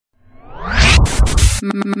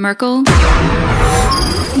Merkel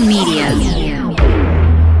Media. You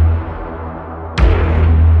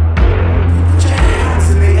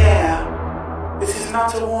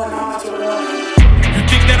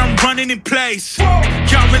think that I'm running in place?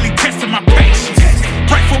 Y'all really testing my patience.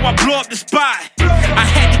 Right before I blow up the spot, I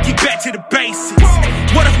had to get back to the basics.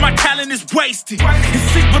 What if my talent is wasted?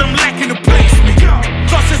 It's sick, but I'm lacking the placement.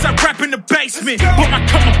 Thought since I rap in the basement, but my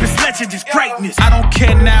come up is legend, is greatness. I don't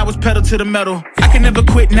care now, it's pedal to the metal. I can never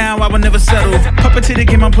quit now, I will never settle. Puppet to the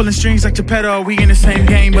game, I'm pulling strings like Geppetto. We in the same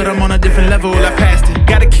game, but I'm on a different level. I passed it.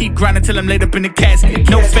 Gotta keep grinding till I'm laid up in the casket.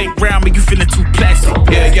 No fake round, but you feeling too plastic.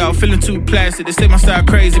 Yeah, y'all feeling too plastic. They say my style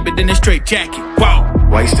crazy, but then they straight jacket. Wow.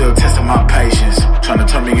 Why you still testing my patience? Trying to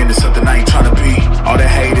turn me into something I ain't trying to be. All that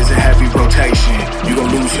hate is a heavy rotation. You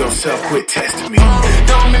gon' lose yourself, quit testing me.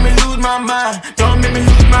 Don't make me lose my mind. Don't make me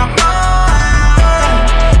lose my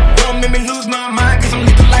mind. Don't make me lose my mind, cause I'm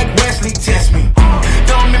looking like Wesley, test me.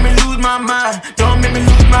 Don't make me lose my mind. Don't make me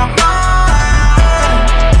lose my mind.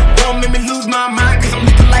 Don't make me lose my mind, cause I'm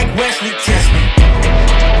looking like Wesley, test me.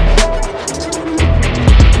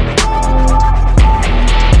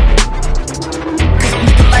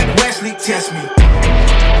 Test me.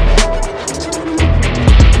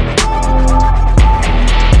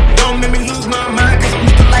 Don't make me lose my mind, cause I'm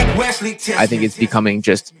looking like Wesley. I think it's becoming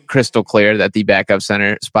just crystal clear that the backup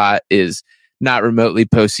center spot is not remotely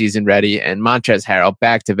postseason ready. And Montrezl Harrell,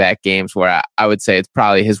 back-to-back games where I would say it's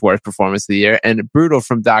probably his worst performance of the year. And brutal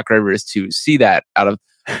from Doc Rivers to see that out of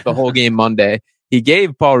the whole game Monday. He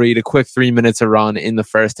gave Paul Reed a quick 3 minutes of run in the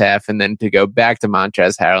first half and then to go back to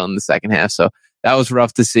Montrezl Harrell in the second half. So that was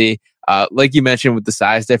rough to see. Like you mentioned with the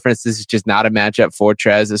size difference, this is just not a matchup for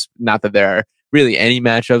Trez. It's not that there are really any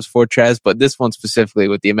matchups for Trez, but this one specifically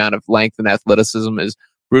with the amount of length and athleticism is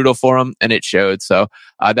brutal for him, and it showed. So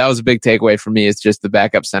that was a big takeaway for me. It's just the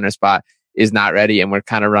backup center spot is not ready, and we're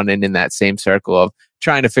kind of running in that same circle of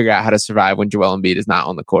trying to figure out how to survive when Joel Embiid is not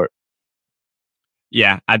on the court.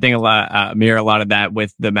 Yeah, I think a lot of that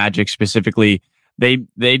with the Magic specifically. They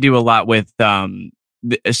do a lot with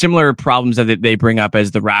similar problems that they bring up as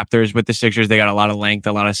the Raptors with the Sixers. They got a lot of length,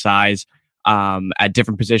 a lot of size at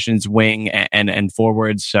different positions, wing and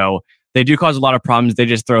forwards. So they do cause a lot of problems. They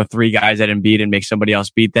just throw three guys at Embiid and make somebody else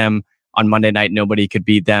beat them. On Monday night, nobody could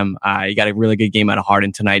beat them. You got a really good game out of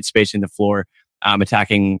Harden tonight, spacing the floor,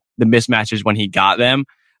 attacking the mismatches when he got them.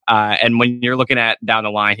 And when you're looking at down the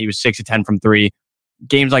line, he was 6 of 10 from three.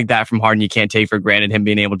 Games like that from Harden, you can't take for granted him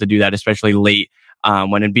being able to do that, especially late.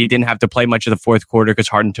 When Embiid didn't have to play much of the fourth quarter because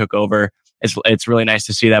Harden took over. It's really nice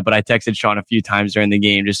to see that. But I texted Sean a few times during the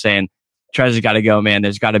game just saying, Trez has got to go, man.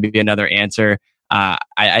 There's got to be another answer.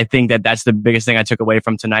 I think that's the biggest thing I took away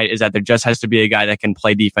from tonight is that there just has to be a guy that can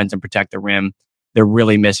play defense and protect the rim. They're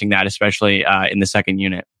really missing that, especially in the second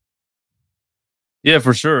unit. Yeah,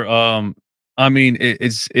 for sure. I mean,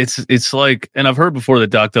 it's like, and I've heard before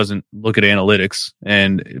that Doc doesn't look at analytics,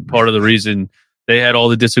 and part of the reason they had all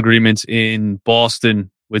the disagreements in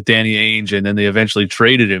Boston with Danny Ainge, and then they eventually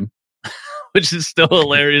traded him, which is still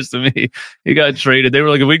hilarious to me. He got traded. They were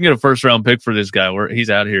like, if we can get a first round pick for this guy, he's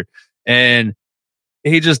out of here. And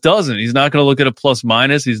he just doesn't. He's not going to look at a plus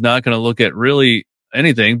minus. He's not going to look at really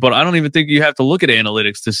anything. But I don't even think you have to look at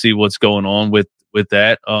analytics to see what's going on with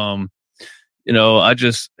that.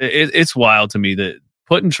 It's wild to me that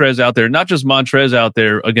putting Trez out there, not just Montrez out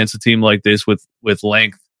there against a team like this with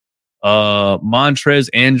length, Montrez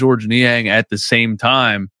and George Niang at the same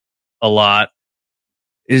time a lot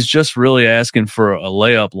is just really asking for a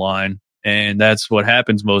layup line. And that's what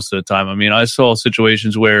happens most of the time. I mean, I saw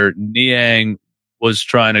situations where Niang was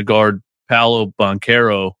trying to guard Paolo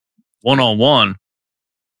Banchero one-on-one,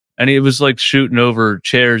 and he was like shooting over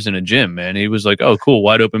chairs in a gym, man. He was like, oh, cool,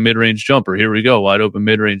 wide open mid-range jumper. Here we go, wide open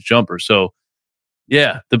mid-range jumper. So,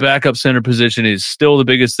 yeah, the backup center position is still the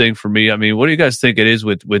biggest thing for me. I mean, what do you guys think it is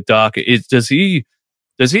with Doc? Does he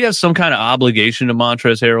have some kind of obligation to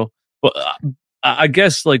Montrezl Harrell? Well, I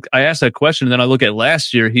guess, like, I asked that question, and then I look at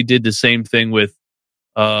last year, he did the same thing with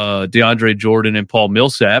DeAndre Jordan and Paul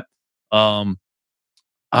Millsap.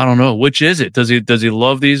 I don't know. Which is it? Does he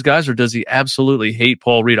love these guys, or does he absolutely hate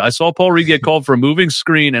Paul Reed? I saw Paul Reed get called for a moving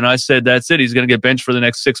screen, and I said, that's it. He's going to get benched for the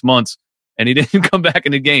next 6 months, and he didn't come back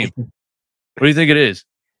in the game. What do you think it is?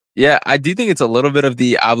 Yeah, I do think it's a little bit of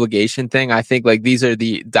the obligation thing. I think like these are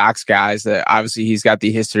the Doc's guys that obviously he's got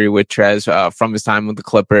the history with Trez from his time with the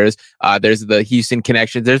Clippers. There's the Houston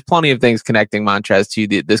connections. There's plenty of things connecting Montrez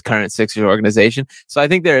to this current Sixers organization. So I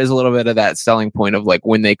think there is a little bit of that selling point of like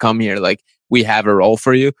when they come here, like we have a role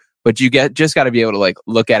for you. but you just got to be able to like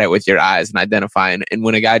look at it with your eyes and identify. And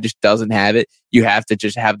when a guy just doesn't have it, you have to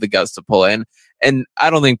just have the guts to pull in. And I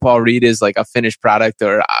don't think Paul Reed is like a finished product,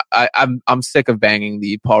 or I'm sick of banging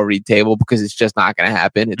the Paul Reed table because it's just not going to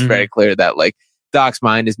happen. It's very clear that like Doc's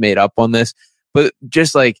mind is made up on this, but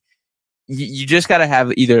just like you just got to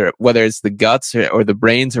have either, whether it's the guts or the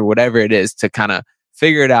brains or whatever it is, to kind of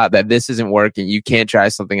figure it out that this isn't working. You can't try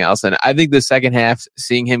something else. And I think the second half,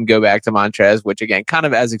 seeing him go back to Montrez, which again, kind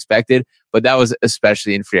of as expected, but that was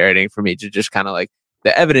especially infuriating for me to just kind of like,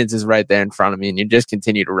 the evidence is right there in front of me and you just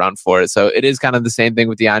continue to run for it. So it is kind of the same thing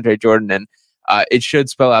with DeAndre Jordan. And it should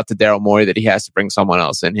spell out to Daryl Morey that he has to bring someone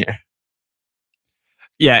else in here.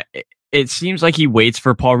 Yeah. It seems like he waits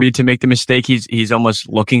for Paul Reed to make the mistake. He's almost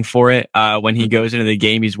looking for it. When he goes into the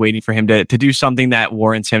game, he's waiting for him to do something that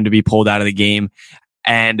warrants him to be pulled out of the game.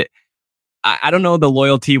 And I don't know the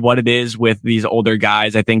loyalty, what it is with these older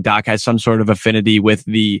guys. I think Doc has some sort of affinity with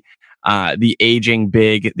the aging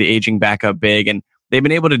backup big, and they've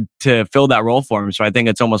been able to fill that role for him. So I think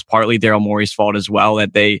it's almost partly Daryl Morey's fault as well,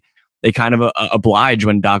 that they kind of oblige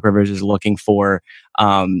when Doc Rivers is looking for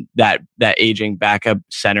that aging backup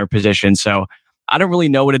center position. So I don't really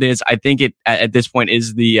know what it is. I think it at this point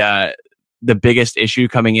is the biggest issue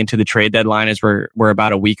coming into the trade deadline, as we're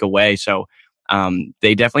about a week away. So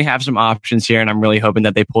they definitely have some options here, and I'm really hoping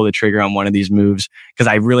that they pull the trigger on one of these moves, because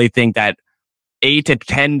I really think that 8 to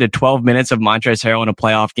 10 to 12 minutes of Montrezl Harrell in a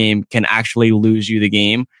playoff game can actually lose you the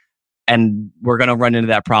game. And we're going to run into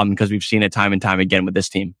that problem because we've seen it time and time again with this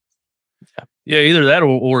team. Yeah, either that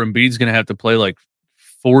or Embiid's going to have to play like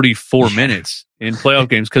 44 minutes in playoff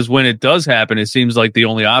games, because when it does happen, it seems like the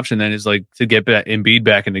only option then is like to get Embiid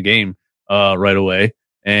back in the game right away.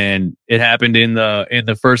 And it happened in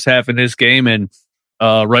the first half of this game, and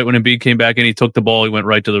right when Embiid came back in, he took the ball, he went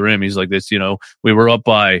right to the rim. He's like, this, we were up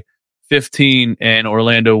by 15 and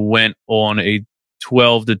Orlando went on a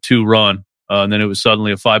 12-2 run. And then it was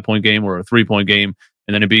suddenly a 5-point game or a 3-point game.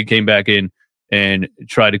 And then Embiid came back in and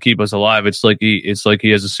tried to keep us alive. It's like he has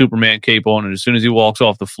a Superman cape on, and as soon as he walks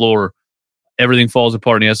off the floor, everything falls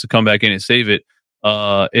apart and he has to come back in and save it.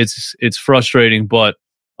 It's frustrating, but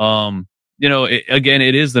again,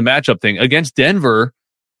 it is the matchup thing. Against Denver,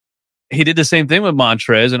 he did the same thing with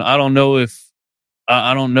Montrez, and I don't know.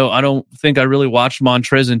 I don't think I really watched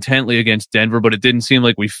Montrez intently against Denver, but it didn't seem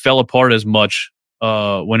like we fell apart as much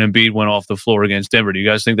when Embiid went off the floor against Denver. Do you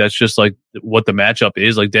guys think that's just like what the matchup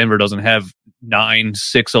is? Like Denver doesn't have 9,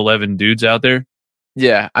 6'11" dudes out there?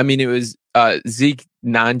 Yeah, I mean, it was Zeke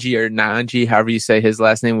Nanji, however you say his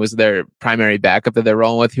last name, was their primary backup that they're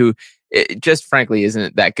rolling with, who it just frankly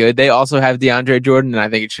isn't that good. They also have DeAndre Jordan, and I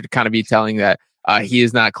think it should kind of be telling that he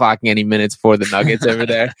is not clocking any minutes for the Nuggets over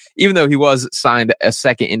there, even though he was signed a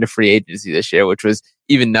second into free agency this year, which was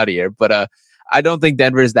even nuttier. But I don't think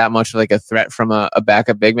Denver is that much like a threat from a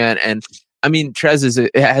backup big man. And I mean, Trez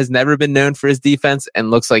has never been known for his defense and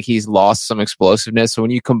looks like he's lost some explosiveness. So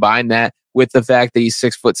when you combine that with the fact that he's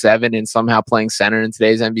 6'7" and somehow playing center in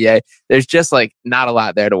today's NBA, there's just like not a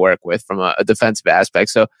lot there to work with from a defensive aspect.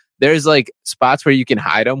 So there's like spots where you can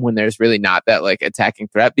hide them when there's really not that like attacking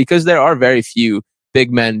threat, because there are very few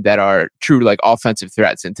big men that are true like offensive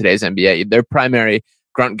threats in today's NBA. Their primary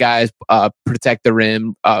grunt guys protect the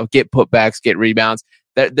rim, get putbacks, get rebounds.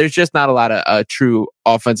 There's just not a lot of true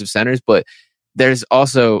offensive centers, but there's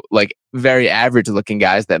also like very average looking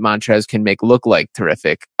guys that Montrez can make look like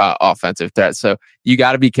terrific offensive threats. So you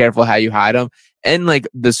got to be careful how you hide them. And like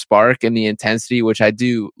the spark and the intensity, which I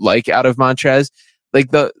do like out of Montrez,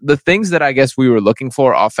 like the things that I guess we were looking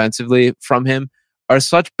for offensively from him are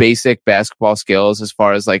such basic basketball skills, as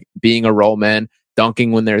far as like being a roll man,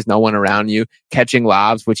 dunking when there's no one around you, catching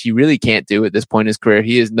lobs, which he really can't do at this point in his career.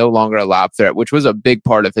 He is no longer a lob threat, which was a big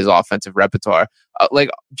part of his offensive repertoire. Like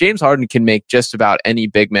James Harden can make just about any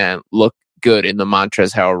big man look good in the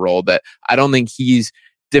Montrezl Harrell role, that I don't think he's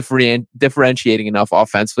differentiating enough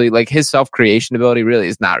offensively. Like his self-creation ability really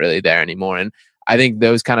is not really there anymore. And I think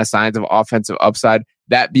those kind of signs of offensive upside,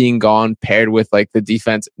 that being gone, paired with like the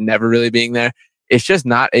defense never really being there, it's just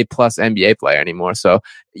not a plus NBA player anymore. So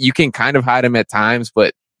you can kind of hide him at times, but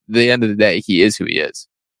at the end of the day, he is who he is.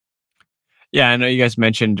 Yeah, I know you guys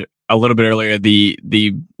mentioned a little bit earlier the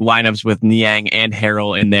lineups with Niang and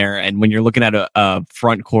Harrell in there. And when you're looking at a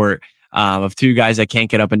front court of two guys that can't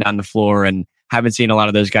get up and down the floor, and haven't seen a lot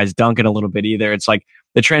of those guys dunking a little bit either, it's like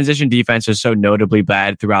the transition defense is so notably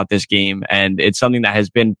bad throughout this game. And it's something that has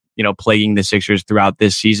been, plaguing the Sixers throughout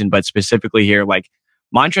this season. But specifically here, like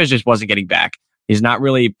Montrez just wasn't getting back. He's not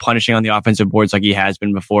really punishing on the offensive boards like he has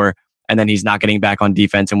been before. And then he's not getting back on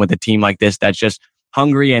defense. And with a team like this that's just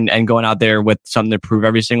hungry and going out there with something to prove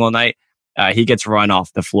every single night, he gets run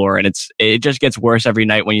off the floor, and it just gets worse every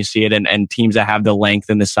night when you see it. And teams that have the length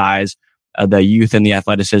and the size, the youth and the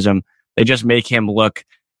athleticism, they just make him look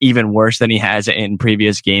even worse than he has in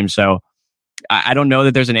previous games. So I don't know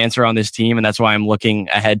that there's an answer on this team, and that's why I'm looking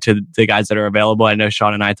ahead to the guys that are available. I know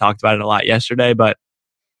Sean and I talked about it a lot yesterday, but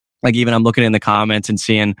like even I'm looking in the comments and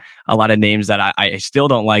seeing a lot of names that I still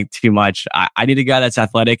don't like too much. I need a guy that's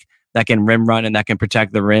athletic, that can rim run, and that can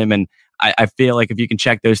protect the rim. And I feel like if you can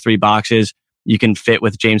check those 3 boxes, you can fit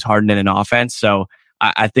with James Harden in an offense. So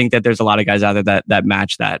I think that there's a lot of guys out there that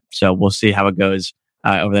match that. So we'll see how it goes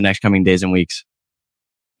over the next coming days and weeks.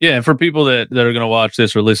 Yeah, and for people that are going to watch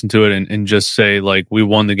this or listen to it and just say, like, we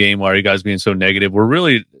won the game, why are you guys being so negative? We're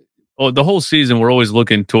really, the whole season, we're always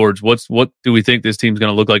looking towards what do we think this team's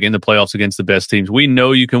going to look like in the playoffs against the best teams. We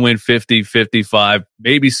know you can win 50, 55,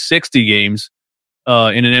 maybe 60 games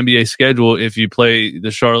in an NBA schedule if you play the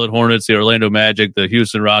Charlotte Hornets, the Orlando Magic, the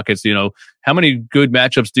Houston Rockets. You know, how many good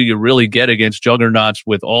matchups do you really get against juggernauts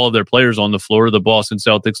with all of their players on the floor? The Boston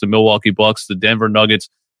Celtics, the Milwaukee Bucks, the Denver Nuggets.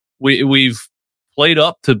 We've played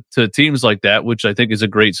up to teams like that, which I think is a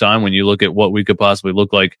great sign when you look at what we could possibly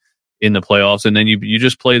look like in the playoffs. And then you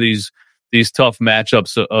just play these tough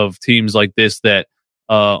matchups of teams like this that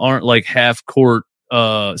aren't like half court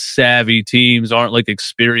savvy teams, aren't like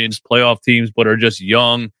experienced playoff teams, but are just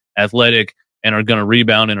young, athletic, and are going to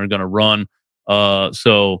rebound and are going to run.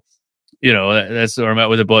 So, you know, that's where I'm at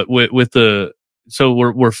with it. But so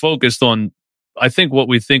we're focused on, I think, what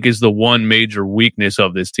we think is the one major weakness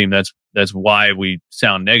of this team. That's why we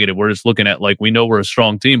sound negative. We're just looking at, like, we know we're a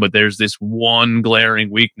strong team, but there's this one glaring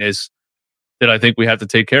weakness that I think we have to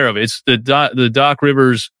take care of. It's the Doc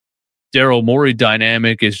Rivers, Daryl Morey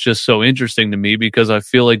dynamic is just so interesting to me because I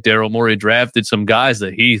feel like Daryl Morey drafted some guys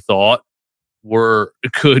that he thought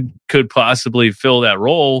could possibly fill that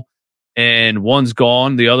role, and one's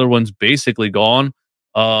gone, the other one's basically gone.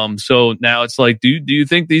 So now it's like, do you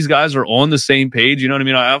think these guys are on the same page? You know what I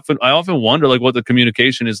mean? I often wonder, like, what the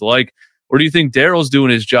communication is like. Or do you think Daryl's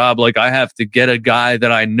doing his job? Like, I have to get a guy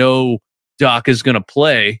that I know Doc is going to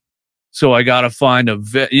play. So I got to find a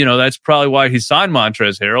vet. You know, that's probably why he signed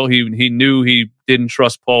Montrezl Harrell. He knew he didn't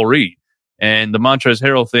trust Paul Reed. And the Montrezl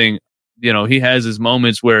Harrell thing, you know, he has his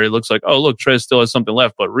moments where it looks like, oh, look, Trez still has something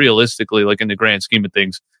left. But realistically, like, in the grand scheme of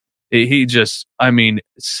things, he just, I mean,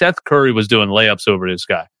 Seth Curry was doing layups over this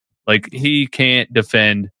guy. Like, he can't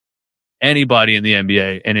defend anybody in the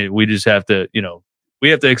NBA. And we just have to, you know, we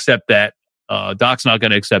have to accept that. Doc's not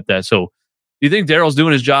going to accept that. So do you think Daryl's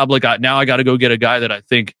doing his job? Like, now I got to go get a guy that I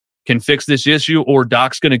think can fix this issue, or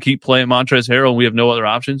Doc's going to keep playing Montrezl Harrell and we have no other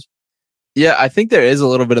options? Yeah, I think there is a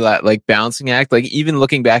little bit of that, like, balancing act. Like, even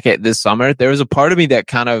looking back at this summer, there was a part of me that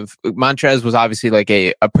kind of, Montrez was obviously like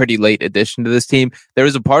a pretty late addition to this team. There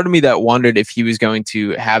was a part of me that wondered if he was going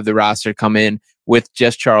to have the roster come in with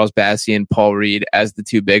just Charles Bassey and Paul Reed as the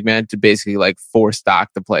 2 big men to basically, like, force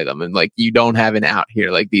Doc to play them. And, like, you don't have an out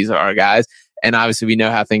here. Like, these are our guys. And obviously we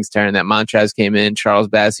know how things turned. That Montrez came in, Charles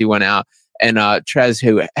Bassey went out, and Trez,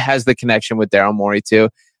 who has the connection with Daryl Morey too.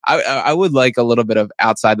 I would like a little bit of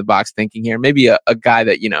outside the box thinking here. Maybe a guy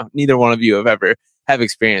that, you know, neither one of you have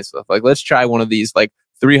experience with. Like, let's try one of these, like,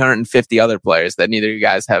 350 other players that neither of you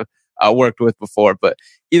guys have worked with before. But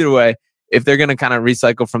either way, if they're going to kind of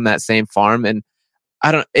recycle from that same farm, and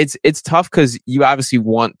it's tough because you obviously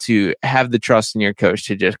want to have the trust in your coach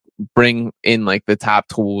to just bring in, like, the top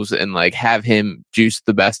tools and, like, have him juice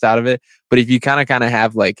the best out of it. But if you kind of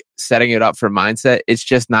have, like, setting it up for mindset, it's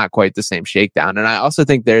just not quite the same shakedown. And I also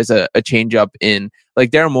think there's a change up in,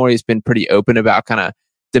 like, Daryl Morey has been pretty open about kind of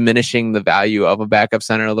diminishing the value of a backup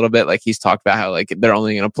center a little bit. Like, he's talked about how, like, they're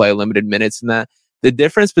only going to play limited minutes in that. The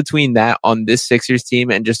difference between that on this Sixers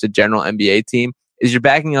team and just a general NBA team is you're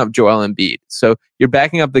backing up Joel Embiid. So you're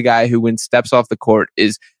backing up the guy who, when steps off the court,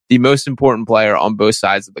 is the most important player on both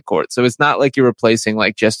sides of the court. So it's not like you're replacing,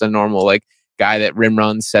 like, just a normal, like, guy that rim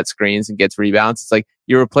runs, sets screens, and gets rebounds. It's like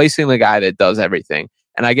you're replacing the guy that does everything.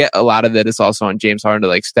 And I get a lot of that is also on James Harden to,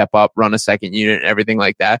 like, step up, run a second unit and everything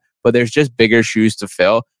like that. But there's just bigger shoes to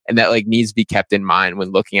fill. And that, like, needs to be kept in mind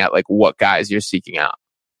when looking at, like, what guys you're seeking out.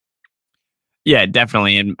 Yeah,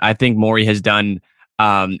 definitely. And I think Morey has done,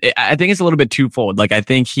 I think it's a little bit twofold. Like, I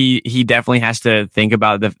think he definitely has to think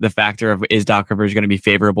about the factor of, is Doc Rivers going to be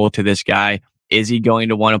favorable to this guy? Is he going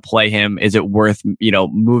to want to play him? Is it worth, you know,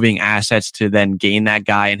 moving assets to then gain that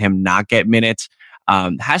guy and him not get minutes?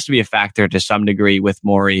 Has to be a factor to some degree with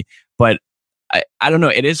Morey. But I don't know.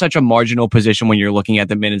 It is such a marginal position when you're looking at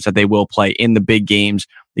the minutes that they will play in the big games,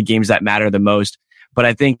 the games that matter the most. But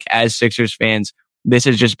I think as Sixers fans, this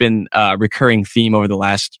has just been a recurring theme over the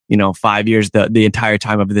last, 5 years, the entire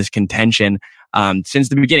time of this contention. since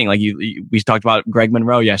the beginning. Like we talked about Greg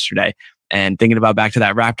Monroe yesterday, and thinking about back to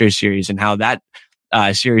that Raptors series and how that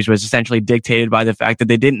series was essentially dictated by the fact that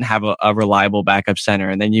they didn't have a reliable backup center.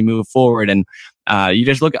 And then you move forward and you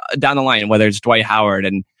just look down the line, whether it's Dwight Howard,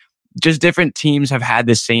 and just different teams have had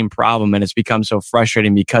this same problem, and it's become so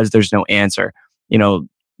frustrating because there's no answer.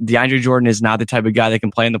 DeAndre Jordan is not the type of guy that can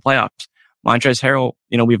play in the playoffs. Montrezl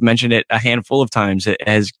Harrell, we've mentioned it a handful of times, it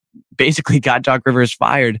has basically got Doc Rivers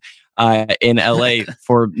fired in LA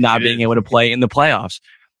for not being able to play in the playoffs.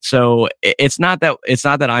 So it's not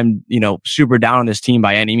that I'm, super down on this team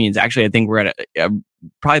by any means. Actually, I think we're at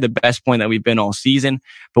probably the best point that we've been all season.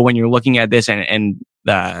 But when you're looking at this and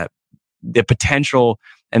the potential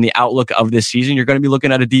and the outlook of this season, you're going to be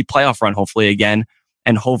looking at a deep playoff run, hopefully again.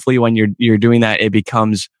 And hopefully when you're doing that, it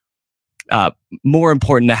becomes more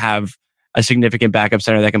important to have a significant backup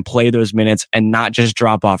center that can play those minutes and not just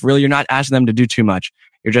drop off. Really, you're not asking them to do too much.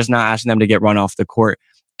 You're just not asking them to get run off the court.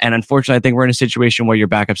 And unfortunately, I think we're in a situation where your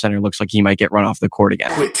backup center looks like he might get run off the court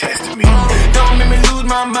again. Quit testing me. Don't make me lose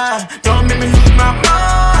my mind. Don't make me lose my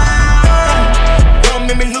mind. Don't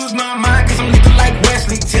make me lose my mind, cause I'm looking like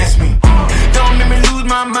Wesley. Test me. Don't make me lose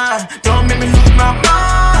my mind. Don't make me lose my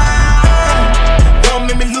mind. Don't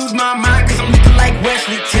make me lose my mind, cause I'm looking like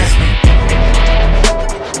Wesley. Test me.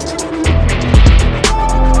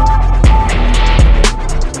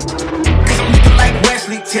 Cause I'm looking like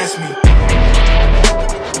Wesley. Test me.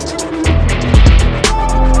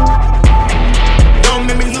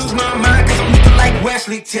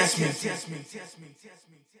 Wesley, test me.